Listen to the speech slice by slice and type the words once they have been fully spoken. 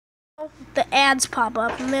The ads pop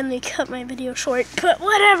up and then they cut my video short, but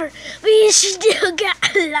whatever, we still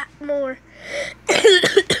got a lot more.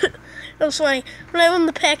 That was funny. When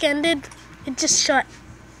the pack ended, it just shut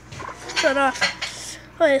off.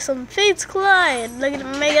 Oh, some Fates Collide. Look at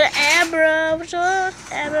Mega Abra. What's up?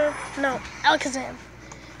 Abra. No, Alakazam.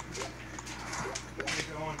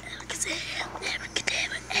 Alakazam.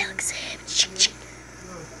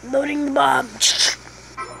 Loading the bomb.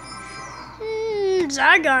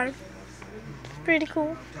 Zygarde. Pretty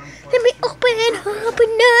cool. Let me open up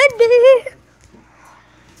another.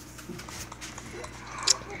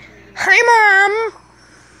 Hi, Mom.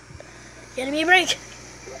 Give me a break.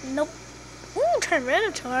 Nope. Ooh,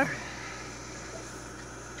 Tyranitar.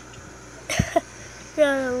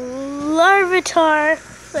 Got a Larvitar,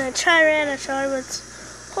 a Tyranitar, but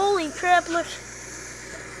holy crap, look.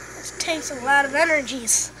 This takes a lot of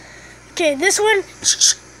energies. Okay, this one.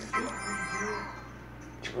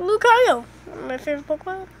 Lucario, my favorite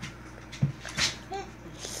Pokemon.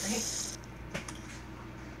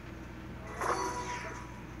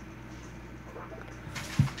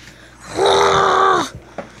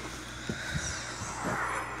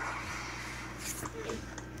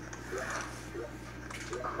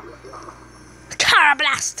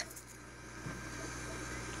 Carablast.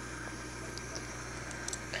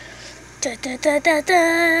 Da da da da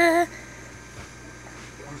da.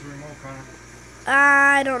 Where's the remote, Connor?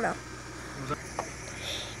 I don't know.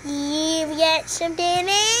 You've got something in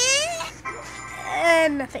it?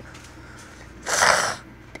 Nothing.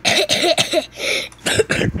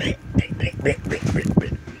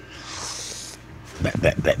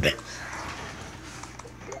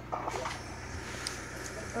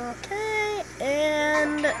 Okay,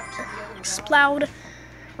 and explode.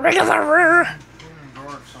 Regular.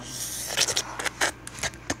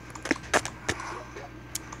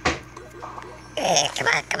 Come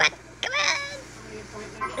on, come on, come on.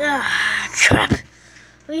 Ah, crap.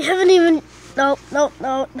 We haven't even... No,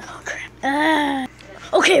 crap.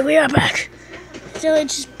 Okay, we are back. So I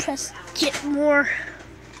just press get more.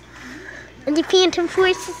 And the Phantom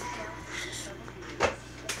Forces.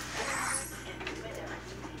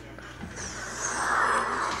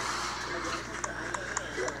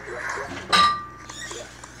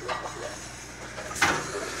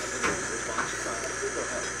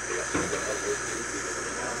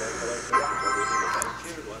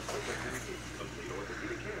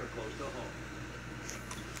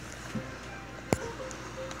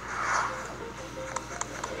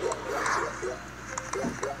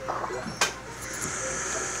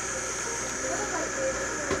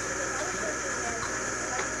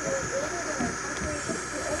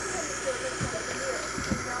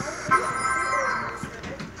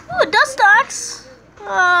 Dustox.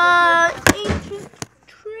 Ancient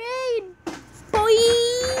trade, boy.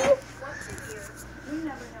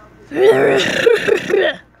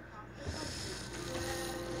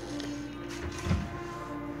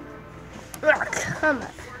 Come on.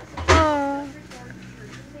 Oh,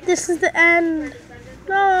 this is the end.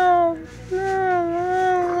 No.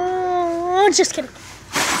 Just kidding.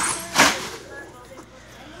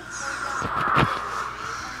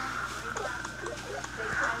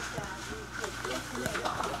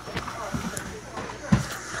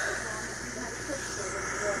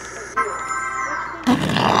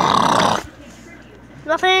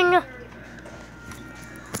 Nothing.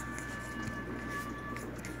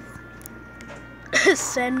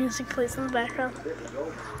 Sad music plays in the background.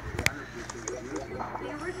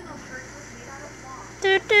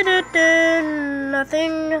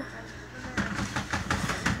 Nothing.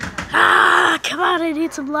 Ah, come on, I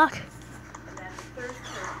need some luck.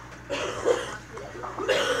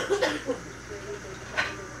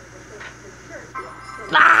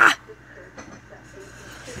 Ah!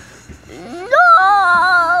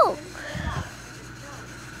 No!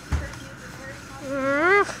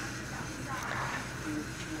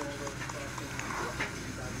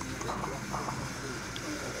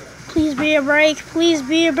 Please be a break. Please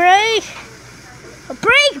be a break. A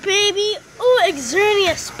break, baby. Oh,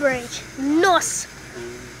 Xerneas break. Nice.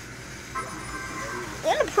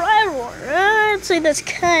 And a Prior War. I'd say that's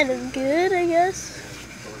kind of good, I guess.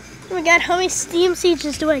 Oh my god, how many Steam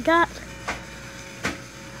Sieges do I got?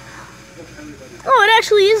 Oh, it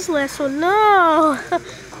actually is the last one. No.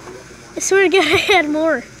 I swear to God, I had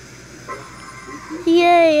more.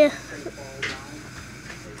 Yay.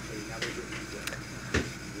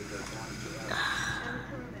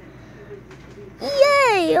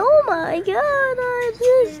 Yay! Oh my god, I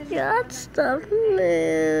just got stuff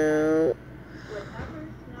new.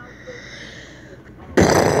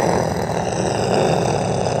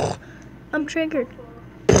 I'm triggered.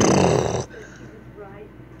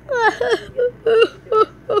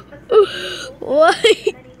 Why?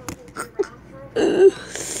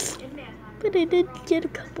 But I did get a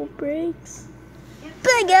couple breaks.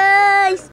 Bye guys!